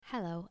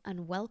Hello,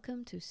 and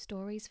welcome to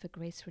Stories for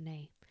Grace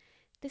Renee.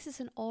 This is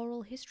an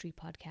oral history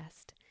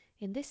podcast.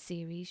 In this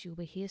series, you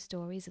will hear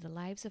stories of the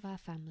lives of our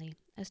family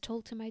as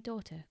told to my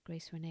daughter,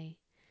 Grace Renee.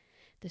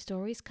 The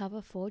stories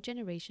cover 4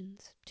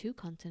 generations, 2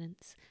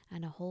 continents,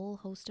 and a whole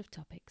host of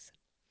topics.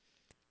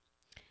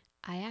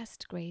 I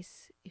asked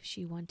Grace if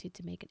she wanted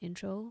to make an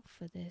intro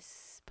for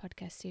this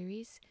podcast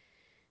series,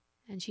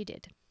 and she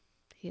did.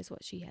 Here's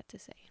what she had to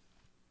say.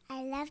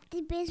 I love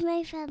to be with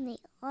my family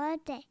all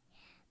day.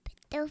 But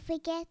don't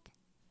forget,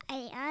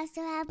 I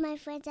also have my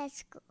friends at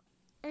school.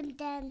 And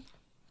then,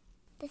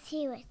 let's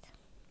hear it.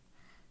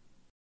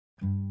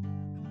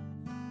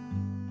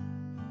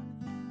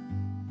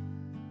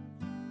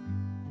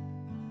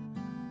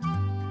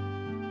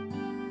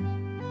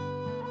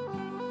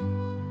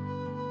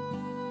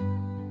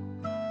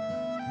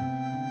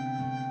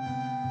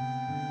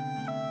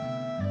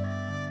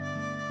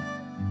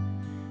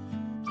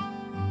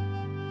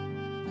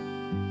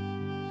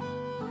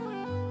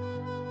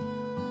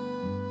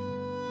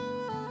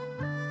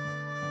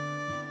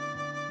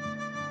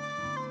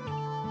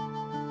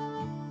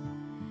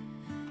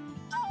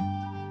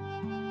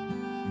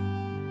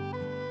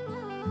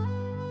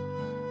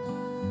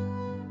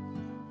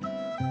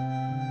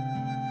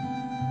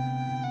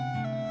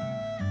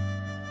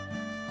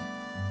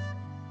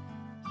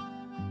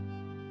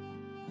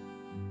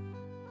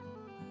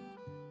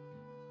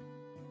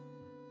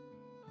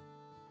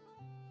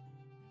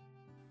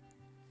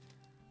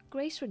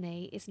 Grace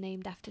Renee is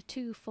named after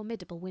 2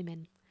 formidable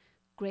women,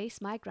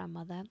 Grace, my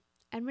grandmother,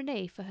 and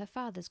Renee for her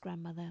father's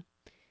grandmother.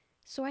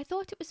 So I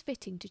thought it was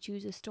fitting to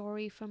choose a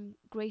story from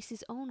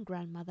Grace's own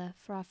grandmother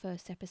for our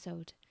first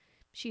episode.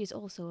 She is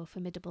also a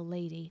formidable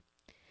lady.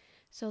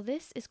 So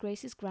this is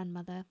Grace's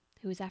grandmother,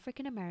 who is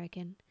African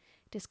American,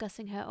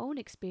 discussing her own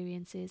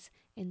experiences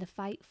in the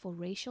fight for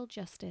racial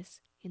justice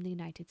in the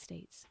United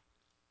States.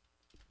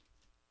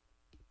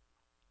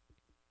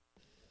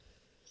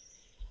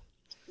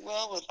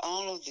 Well, with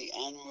all of the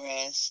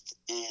unrest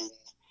and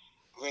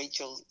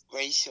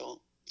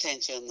racial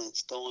tension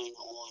that's going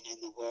on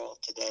in the world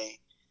today,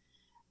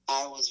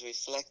 I was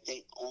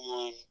reflecting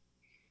on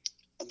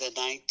the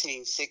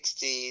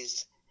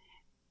 1960s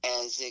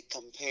as it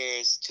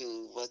compares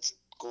to what's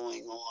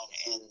going on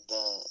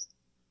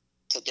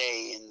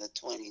today in the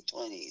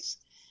 2020s.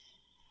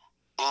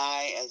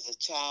 I, as a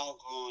child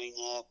growing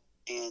up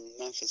in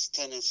Memphis,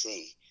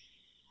 Tennessee,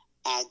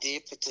 I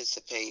did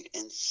participate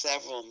in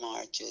several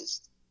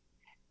marches.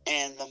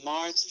 And the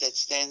march that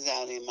stands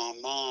out in my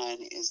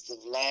mind is the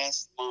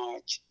last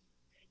march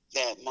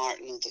that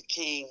Martin Luther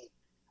King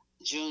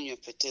Jr.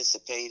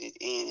 participated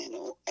in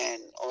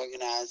and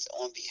organized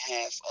on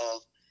behalf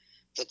of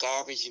the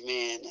garbage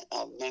men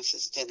of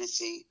Memphis,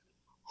 Tennessee,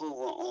 who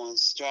were on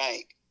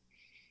strike.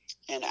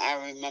 And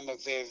I remember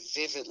very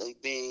vividly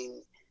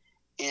being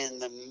in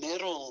the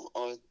middle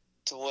or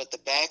toward the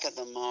back of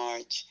the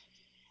march.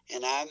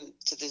 And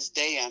to this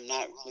day, I'm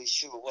not really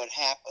sure what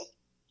happened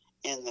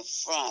in the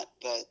front,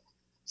 but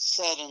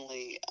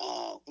suddenly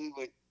we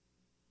were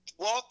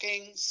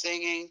walking,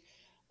 singing,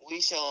 "We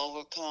shall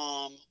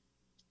overcome,"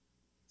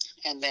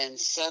 and then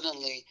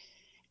suddenly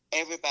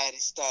everybody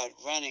started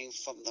running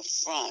from the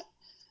front,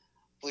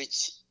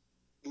 which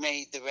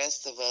made the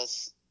rest of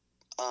us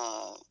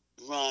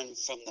run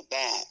from the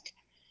back.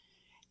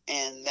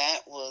 And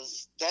that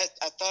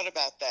I thought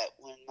about that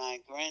when my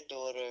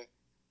granddaughter,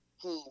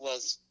 who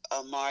was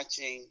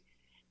marching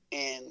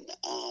in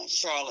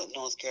Charlotte,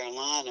 North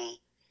Carolina,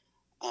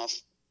 at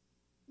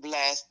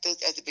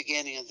the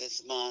beginning of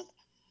this month,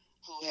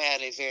 who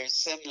had a very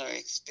similar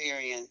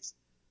experience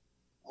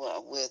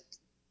with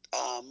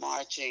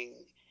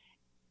marching.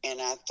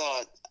 And I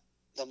thought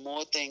the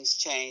more things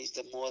change,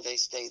 the more they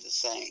stay the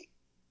same.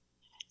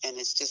 And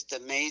it's just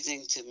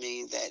amazing to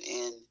me that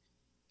in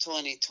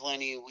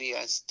 2020, we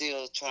are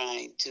still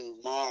trying to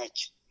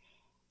march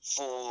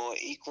for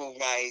equal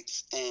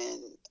rights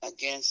and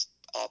against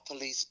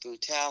police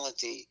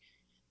brutality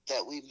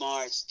that we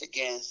marched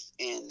against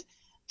in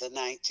the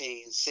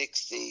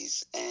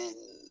 1960s.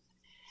 And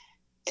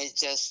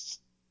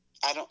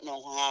I don't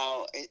know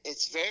how,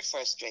 it's very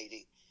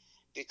frustrating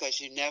because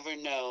you never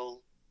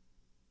know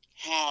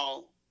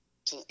how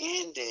to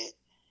end it.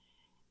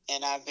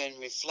 And I've been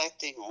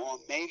reflecting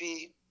on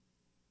maybe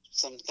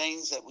some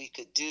things that we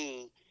could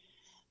do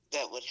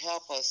that would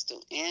help us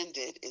to end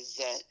it is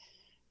that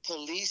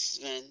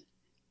policemen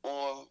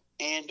or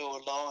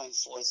law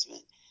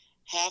enforcement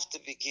have to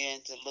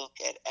begin to look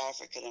at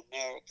African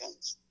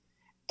Americans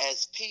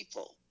as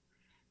people.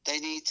 They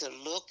need to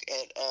look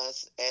at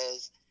us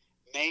as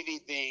maybe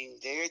being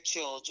their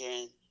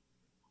children,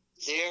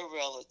 their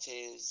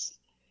relatives,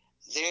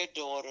 their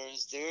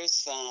daughters, their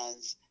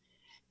sons,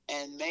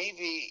 and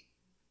maybe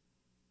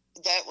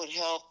that would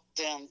help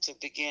them to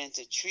begin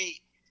to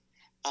treat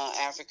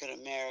African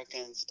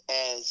Americans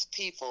as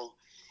people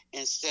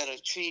instead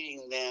of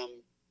treating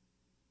them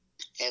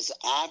as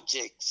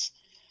objects,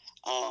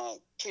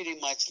 pretty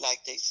much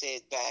like they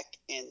said back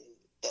in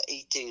the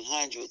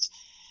 1800s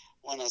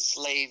when a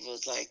slave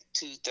was like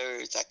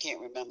 2/3, I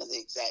can't remember the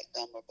exact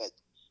number, but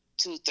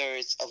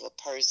 2/3 of a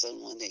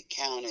person when they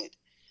counted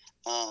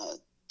uh,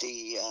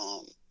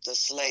 the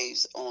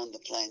slaves on the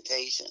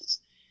plantations.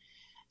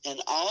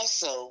 And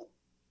also,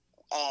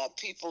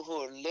 people who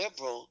are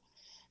liberal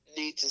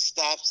need to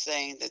stop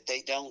saying that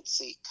they don't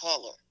see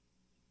color.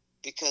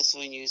 Because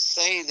when you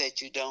say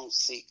that you don't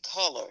see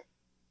color,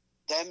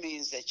 that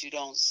means that you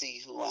don't see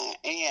who I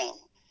am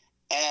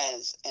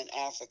as an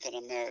African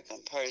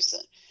American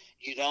person.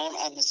 You don't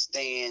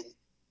understand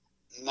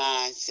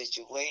my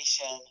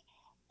situation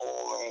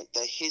or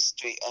the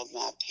history of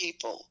my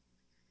people,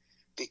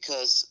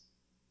 because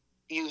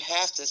you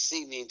have to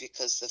see me,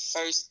 because the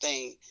first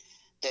thing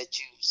that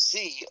you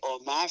see, or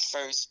my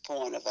first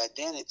point of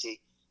identity,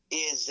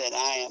 is that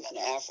I am an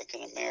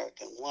African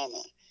American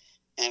woman.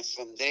 And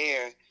from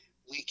there,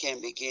 we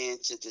can begin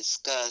to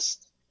discuss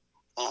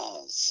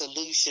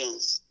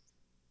solutions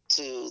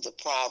to the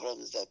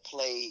problems that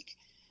plague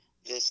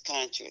this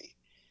country.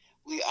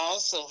 We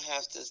also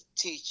have to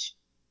teach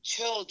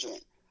children,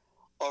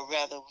 or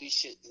rather, we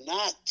should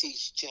not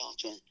teach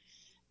children,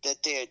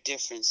 that there are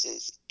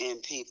differences in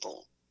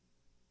people.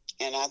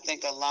 And I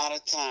think a lot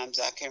of times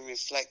I can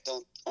reflect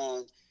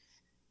on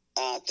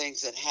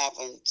things that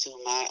happened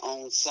to my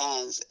own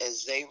sons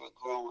as they were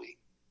growing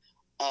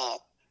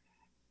up,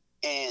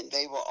 and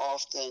they were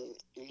often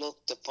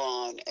looked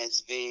upon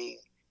as being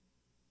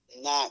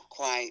not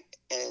quite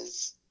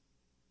as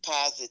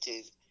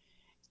positive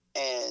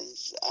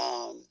as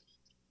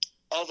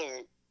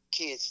other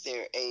kids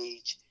their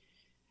age,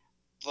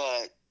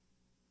 but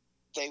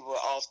they were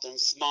often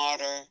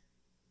smarter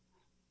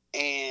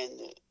and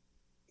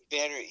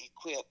better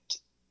equipped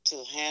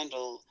to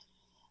handle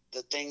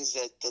the things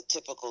that the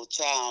typical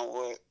child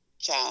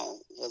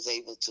was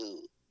able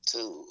to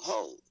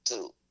hold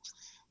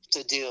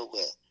to deal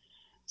with.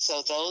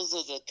 So those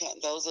are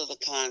the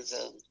kinds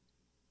of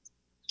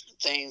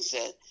things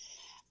that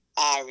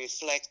I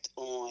reflect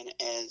on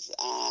as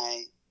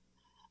I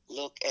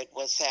look at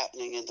what's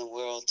happening in the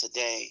world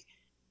today.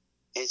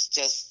 It's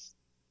just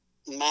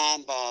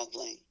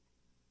mind-boggling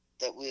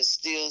that we're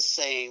still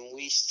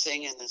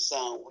singing the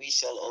song "We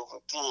Shall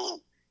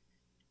Overcome,"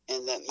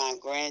 and that my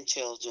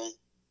grandchildren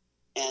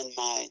and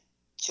my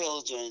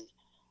children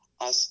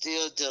are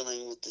still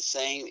dealing with the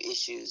same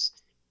issues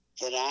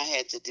that I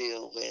had to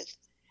deal with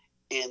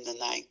in the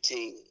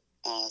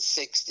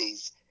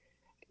 1960s,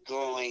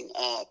 growing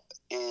up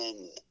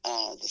in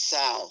the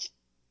South.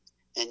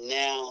 And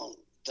now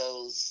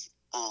those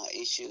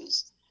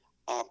issues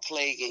are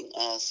plaguing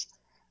us,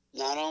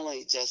 not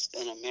only just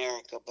in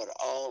America, but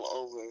all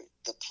over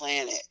the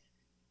planet.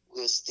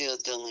 We're still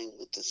dealing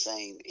with the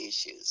same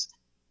issues.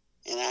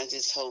 And I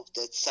just hope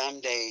that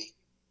someday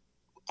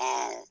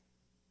our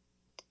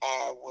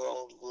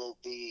world will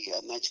be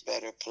a much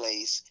better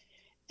place,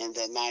 and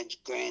that my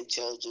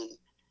grandchildren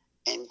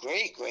and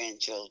great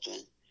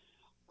grandchildren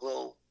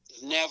will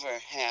never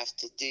have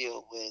to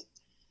deal with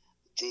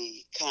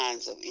the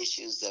kinds of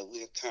issues that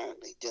we're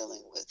currently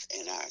dealing with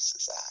in our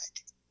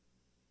society.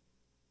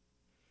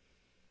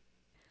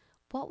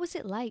 What was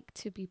it like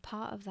to be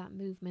part of that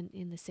movement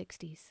in the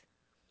 60s?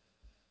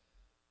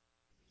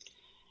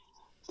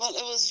 Well,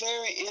 it was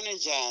very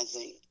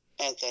energizing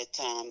at that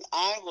time.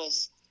 I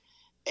was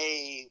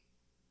a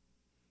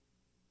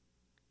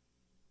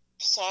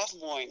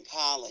sophomore in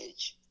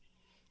college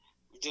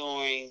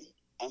during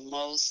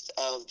most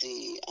of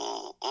the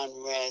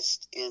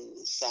unrest in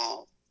the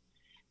South.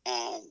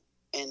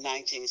 In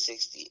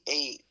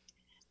 1968,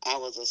 I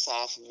was a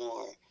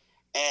sophomore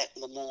at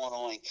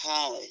LeMoyne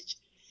College,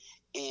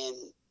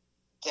 and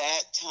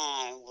that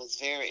time was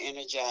very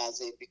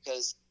energizing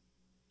because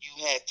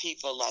you had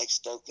people like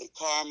Stokely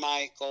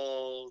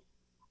Carmichael,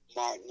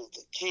 Martin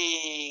Luther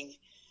King,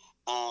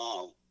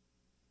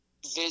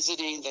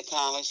 visiting the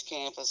college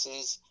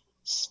campuses,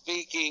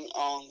 speaking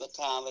on the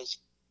college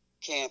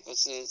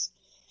campuses.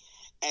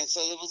 And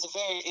so it was a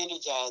very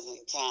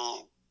energizing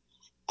time.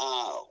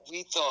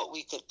 We thought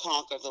we could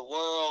conquer the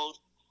world.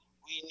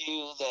 We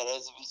knew that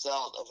as a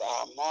result of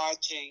our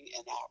marching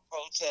and our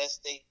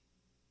protesting,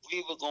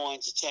 we were going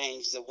to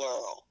change the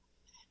world.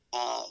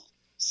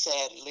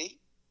 Sadly,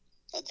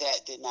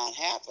 that did not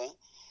happen,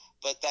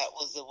 but that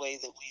was the way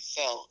that we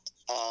felt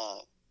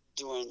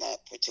during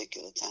that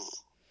particular time.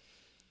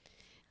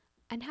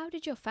 And how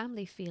did your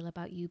family feel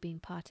about you being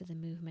part of the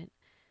movement?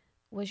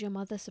 Was your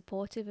mother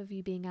supportive of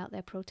you being out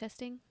there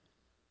protesting?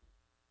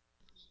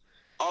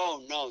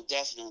 Oh, no,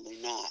 definitely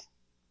not.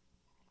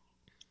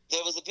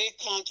 There was a big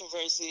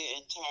controversy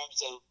in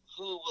terms of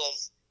who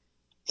was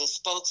the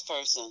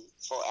spokesperson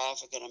for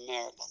African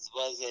Americans.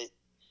 Was it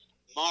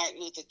Martin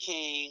Luther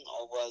King,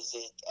 or was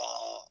it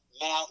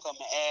Malcolm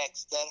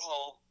X? That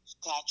whole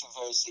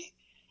controversy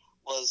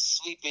was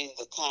sweeping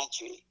the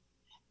country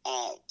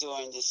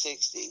during the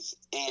 60s.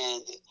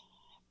 And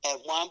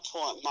at one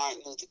point,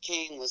 Martin Luther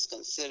King was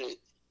considered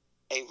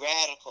a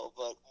radical,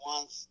 but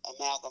once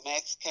Malcolm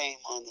X came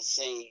on the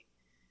scene,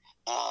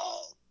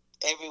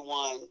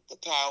 everyone, the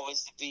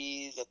powers to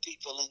be, the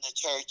people in the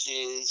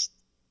churches,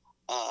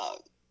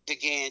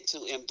 began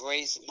to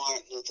embrace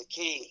Martin Luther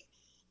King.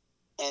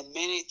 And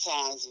many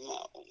times,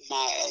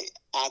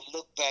 I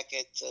look back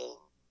at the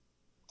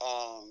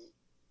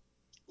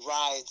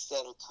riots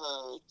that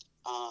occurred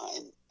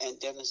and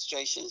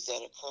demonstrations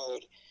that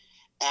occurred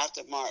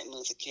after Martin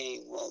Luther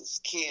King was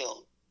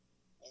killed.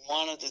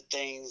 One of the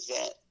things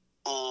that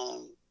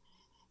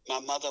my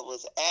mother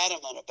was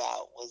adamant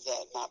about was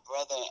that my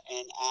brother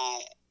and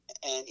I,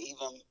 and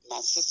even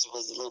my sister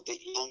was a little bit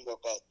younger,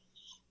 but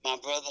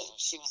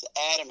she was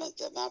adamant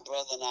that my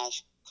brother and I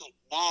could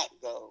not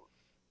go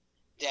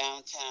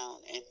downtown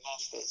in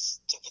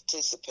Memphis to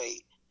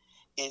participate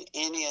in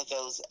any of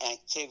those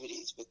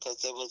activities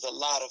because there was a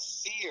lot of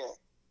fear.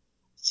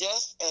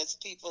 Just as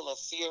people are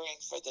fearing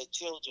for their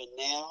children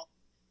now,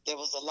 there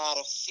was a lot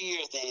of fear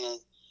then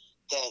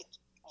that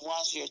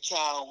once your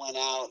child went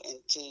out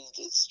into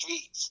the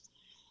streets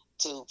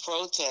to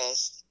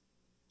protest,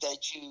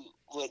 that you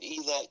would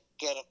either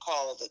get a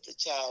call that the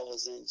child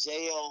was in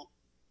jail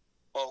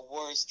or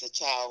worse, the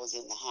child was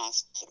in the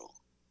hospital,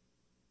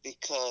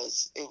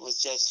 because it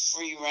was just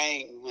free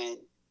reign when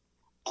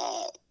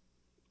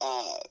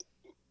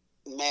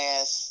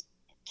mass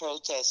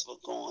protests were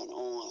going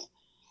on.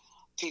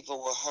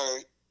 People were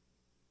hurt.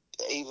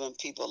 Even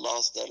people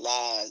lost their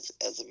lives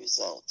as a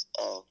result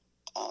of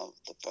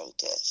the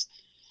protests.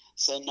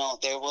 So no,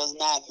 there was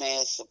not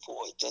mass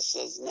support, just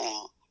as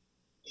now.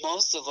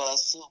 Most of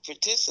us who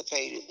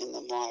participated in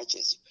the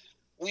marches,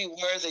 we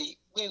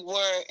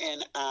were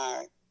in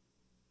our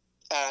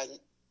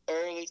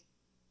early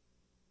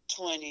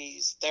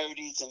 20s,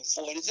 30s, and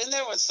 40s, and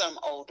there were some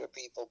older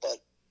people, but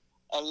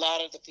a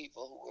lot of the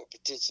people who were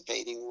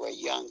participating were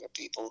younger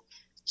people,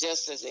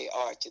 just as they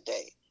are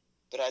today.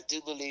 But I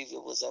do believe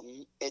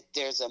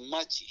there's a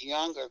much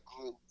younger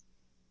group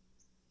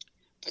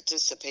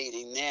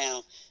participating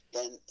now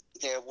than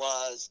there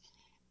was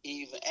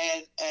even,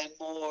 and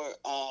more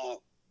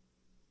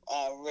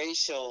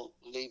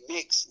racially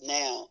mixed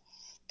now,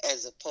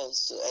 as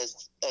opposed to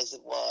as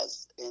it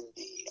was in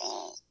the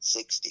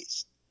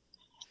 60s.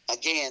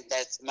 Again,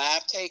 that's my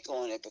take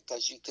on it,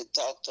 because you could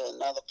talk to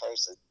another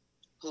person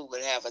who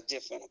would have a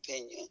different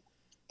opinion.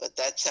 But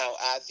that's how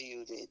I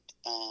viewed it,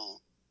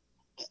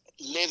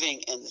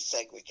 living in the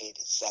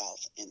segregated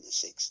South in the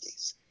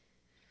 60s.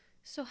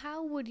 So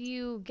how would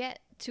you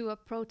get to a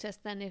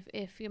protest then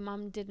if your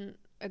mom didn't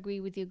agree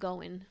with you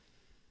going?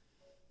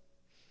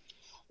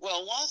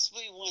 Well, once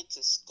we went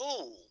to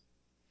school,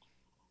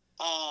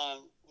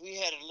 we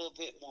had a little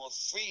bit more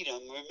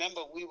freedom.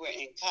 Remember, we were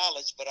in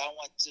college, but I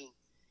went to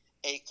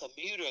a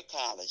commuter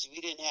college.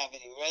 We didn't have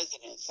any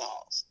residence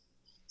halls.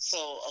 So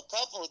a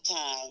couple of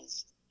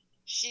times,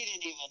 she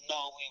didn't even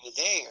know we were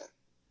there,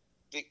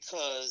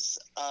 because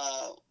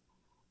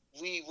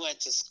we went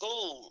to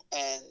school,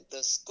 and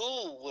the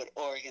school would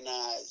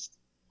organize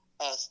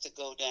us to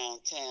go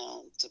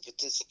downtown to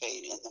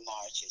participate in the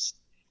marches.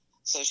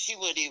 So she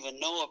wouldn't even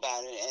know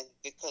about it, and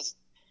because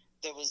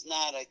there was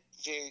not a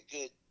very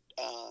good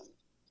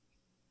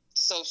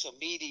social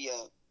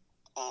media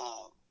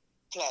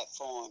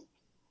platform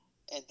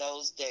in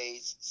those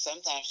days,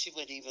 sometimes she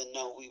wouldn't even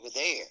know we were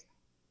there,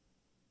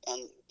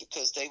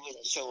 because they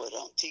wouldn't show it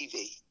on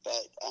TV.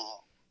 But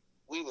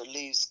we would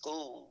leave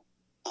school.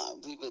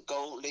 We would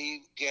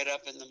get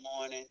up in the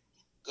morning,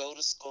 go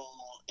to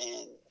school,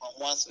 and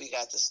once we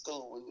got to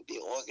school, we would be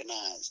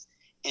organized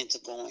into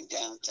going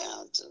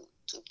downtown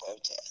to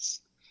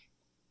protest.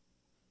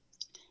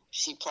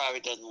 She probably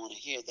doesn't want to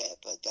hear that,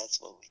 but that's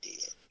what we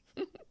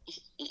did.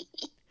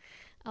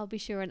 I'll be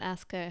sure and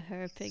ask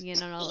her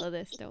opinion on all of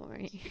this, don't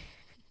worry.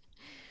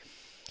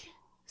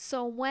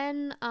 So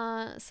when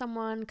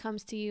someone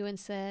comes to you and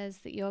says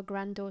that your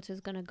granddaughter's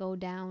going to go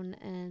down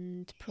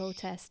and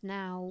protest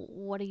now,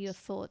 what are your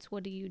thoughts?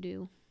 What do you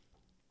do?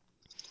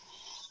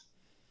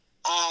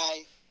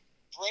 I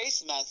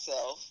brace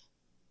myself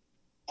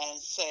and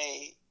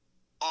say,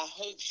 I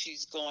hope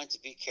she's going to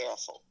be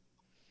careful,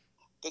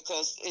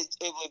 because it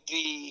would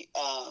be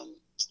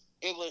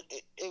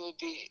it would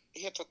be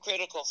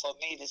hypocritical for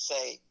me to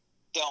say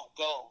don't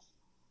go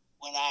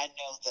when I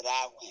know that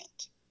I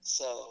went.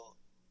 So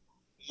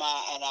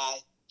I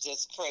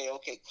just pray,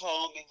 okay,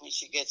 call me when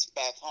she gets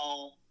back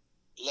home,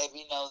 let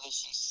me know that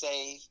she's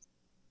safe.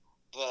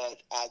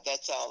 But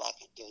that's all I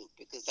can do,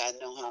 because I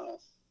know how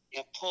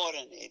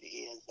important it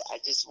is. I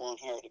just want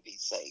her to be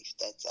safe.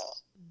 That's all.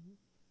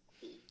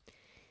 Mm-hmm. Mm.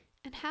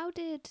 And how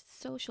did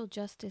social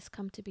justice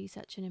come to be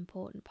such an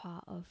important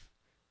part of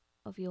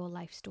your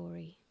life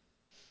story?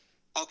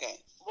 Okay.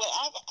 Well,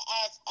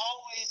 I've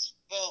always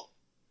felt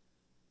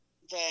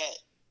that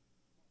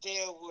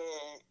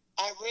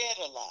I read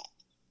a lot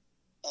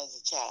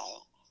as a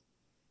child.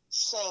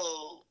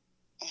 So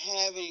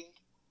having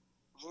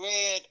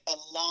read a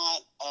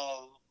lot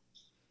of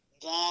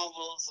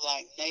novels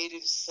like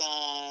Native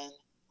Son,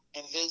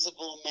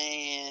 Invisible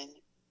Man,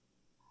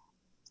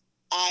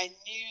 I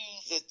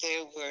knew that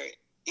there were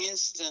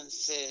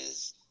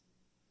instances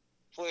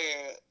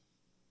where,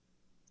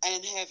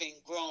 and having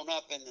grown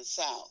up in the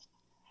South,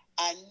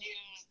 I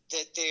knew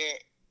that there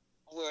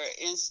were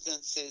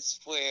instances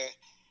where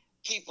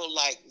people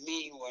like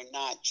me were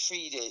not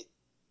treated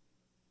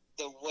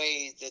the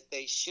way that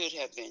they should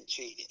have been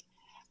treated.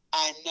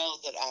 I know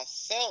that I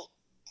felt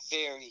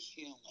very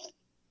human,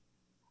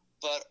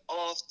 but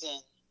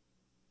often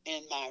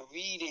in my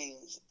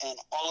readings and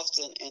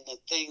often in the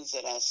things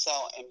that I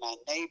saw in my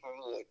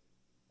neighborhood,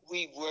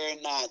 we were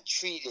not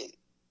treated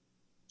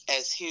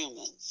as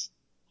humans.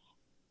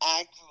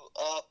 I grew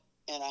up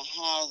in a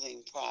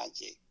housing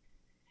project,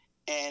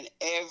 and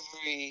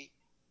every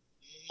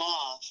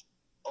month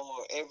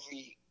or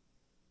every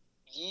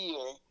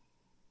year,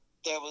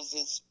 there was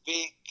this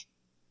big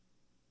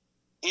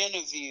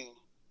interview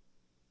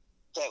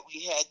that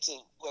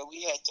where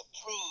we had to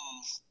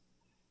prove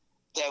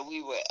that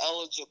we were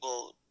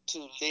eligible to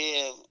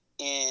live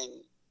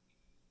in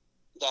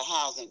the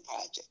housing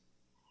project.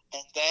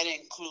 And that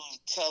included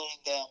telling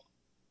them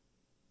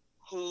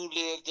who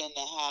lived in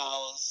the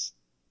house,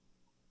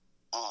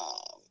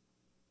 uh,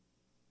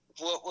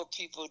 what were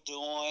people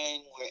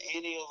doing, were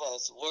any of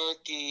us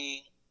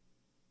working.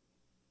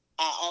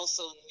 I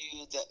also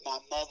knew that my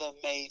mother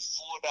made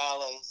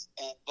 $4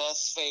 in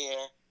bus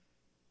fare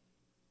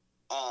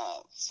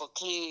for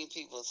cleaning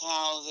people's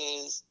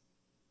houses.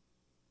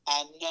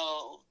 I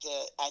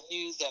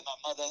knew that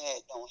my mother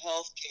had no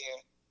health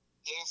care,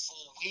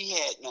 therefore we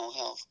had no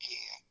health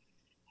care.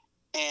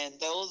 And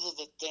those are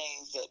the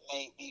things that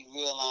made me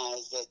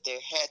realize that there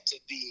had to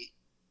be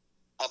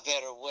a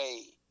better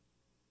way,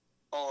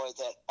 or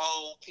that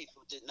all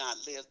people did not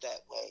live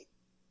that way,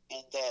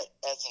 and that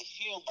as a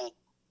human,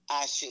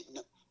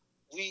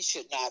 we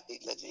should not be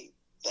living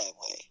that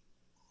way.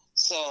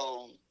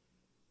 So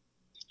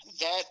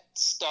that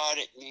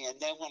started me, and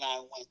then when I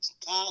went to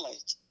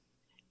college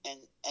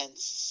and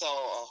saw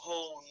a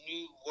whole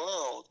new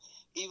world,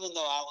 even though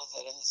I was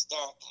at a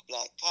historically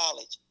black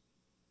college,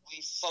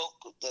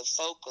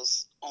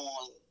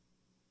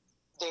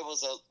 there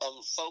was a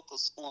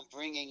focus on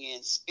bringing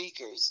in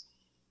speakers.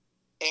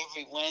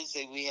 Every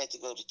Wednesday we had to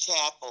go to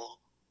chapel.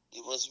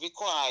 It was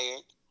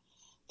required,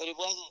 but it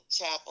wasn't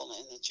chapel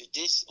in the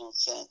traditional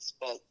sense,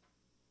 but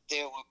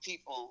there were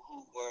people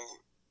who were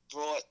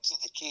brought to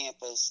the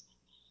campus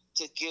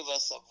to give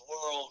us a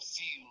world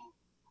view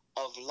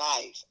of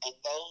life, and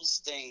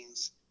those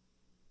things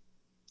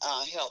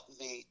helped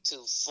me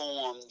to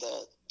form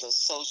the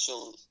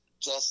social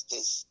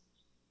justice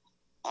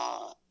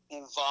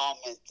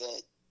involvement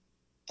that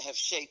have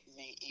shaped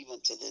me even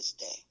to this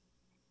day.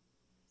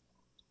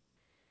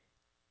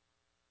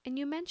 And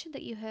you mentioned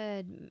that you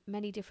heard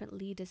many different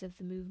leaders of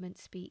the movement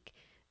speak.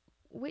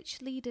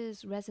 Which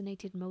leaders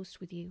resonated most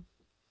with you?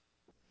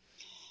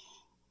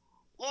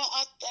 Well,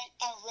 I think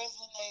I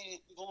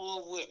resonated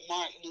more with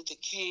Martin Luther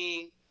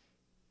King,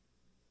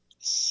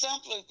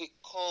 simply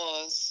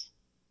because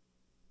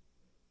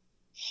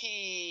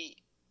he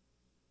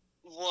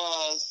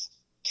was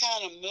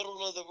kind of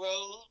middle of the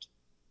road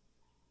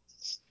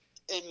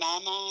in my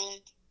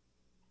mind.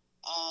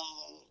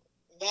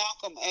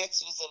 Malcolm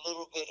X was a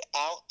little bit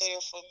out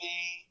there for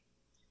me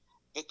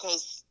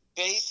because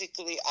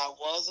basically I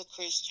was a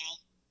Christian.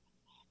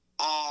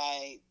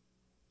 I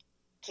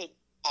could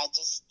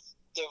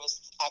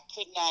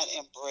not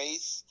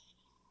embrace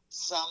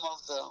some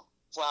of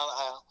while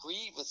I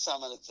agreed with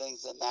some of the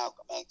things that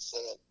Malcolm X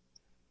said,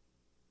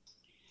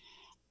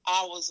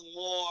 I was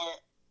more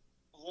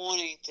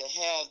wanting to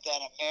have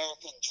that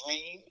American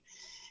dream.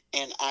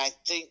 And I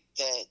think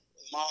that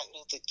Martin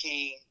Luther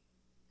King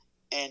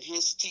and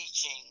his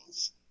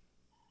teachings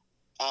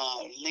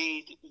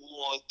lead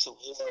more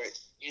toward,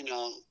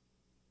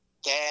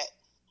 that,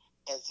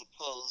 as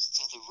opposed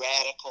to the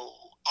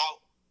radical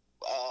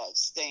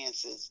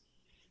stances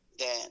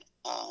that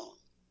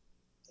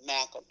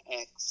Malcolm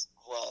X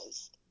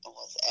was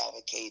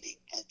advocating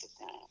at the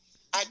time.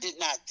 I did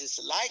not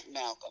dislike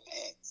Malcolm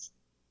X.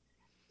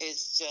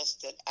 It's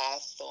just that I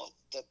thought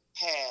the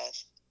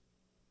path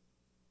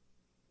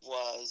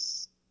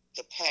was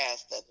the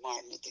path that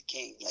Martin Luther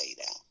King laid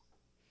out.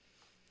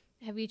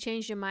 Have you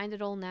changed your mind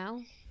at all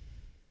now?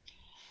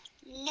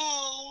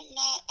 No,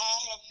 I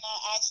have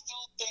not. I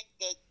still think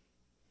that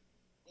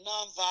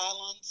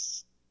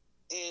nonviolence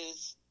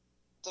is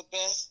the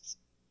best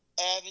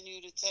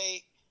avenue to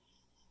take.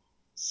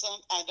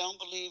 I don't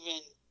believe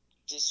in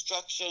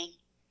destruction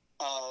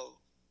of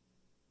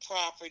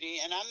property,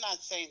 and I'm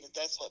not saying that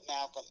that's what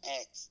Malcolm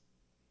X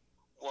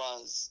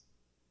was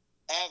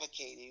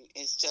advocating.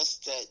 It's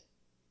just that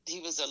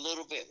he was a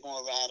little bit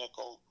more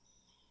radical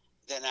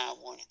than I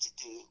wanted to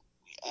do.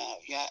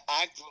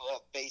 I grew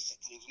up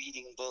basically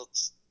reading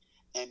books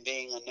and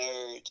being a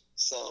nerd,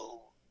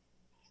 so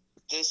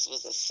this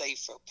was a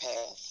safer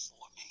path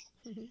for me.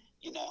 Mm-hmm.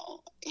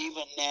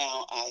 Even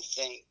now I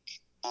think,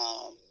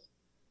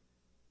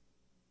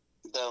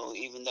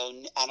 even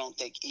though I don't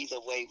think either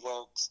way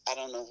works, I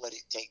don't know what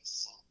it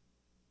takes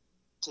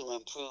to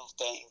improve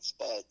things,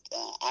 but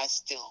I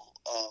still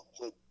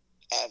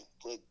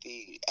would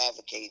be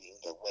advocating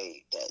the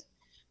way that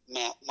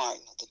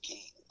Martin Luther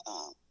King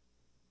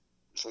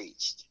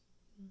preached.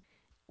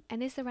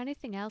 And is there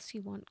anything else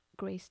you want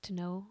Grace to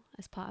know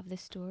as part of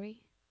this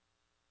story?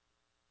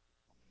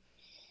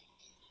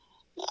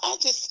 I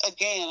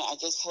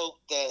just hope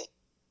that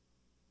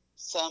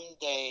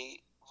someday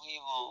we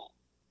will.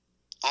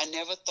 I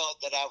never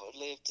thought that I would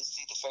live to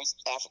see the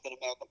first African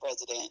American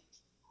president.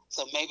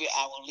 So maybe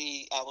I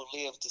will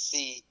live to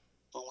see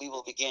when we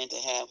will begin to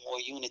have more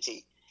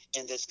unity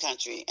in this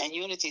country. And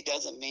unity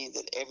doesn't mean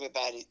that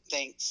everybody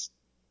thinks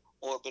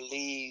or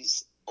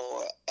believes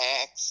or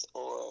acts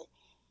or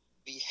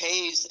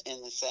behaves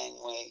in the same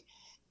way.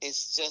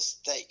 It's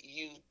just that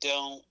you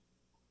don't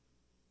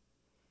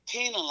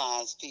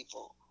penalize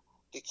people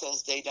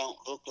because they don't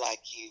look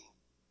like you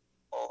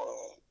or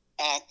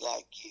act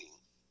like you,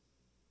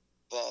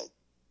 but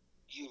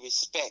you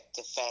respect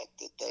the fact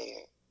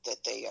that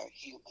they are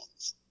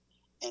humans,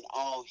 and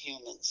all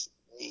humans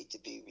need to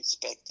be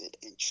respected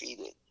and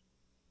treated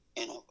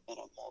in a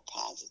more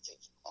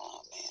positive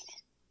manner.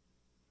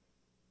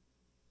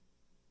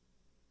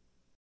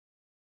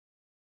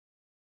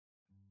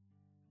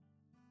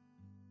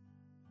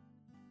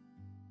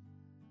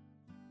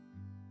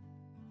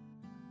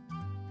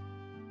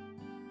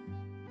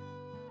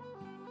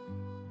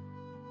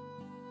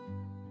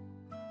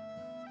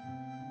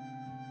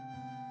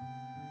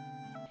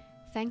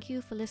 Thank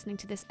you for listening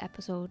to this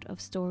episode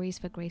of Stories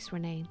for Grace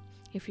Renee.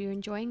 If you're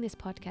enjoying this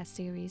podcast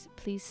series,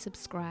 please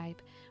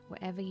subscribe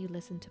wherever you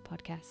listen to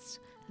podcasts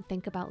and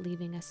think about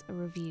leaving us a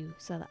review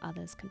so that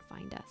others can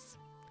find us.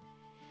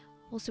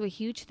 Also, a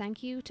huge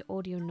thank you to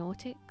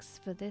Audionautics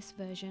for this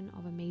version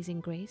of Amazing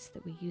Grace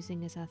that we're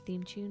using as our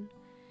theme tune.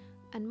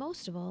 And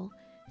most of all,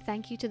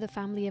 thank you to the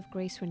family of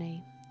Grace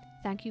Renee.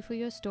 Thank you for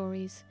your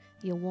stories,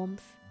 your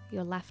warmth,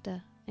 your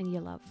laughter, and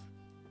your love.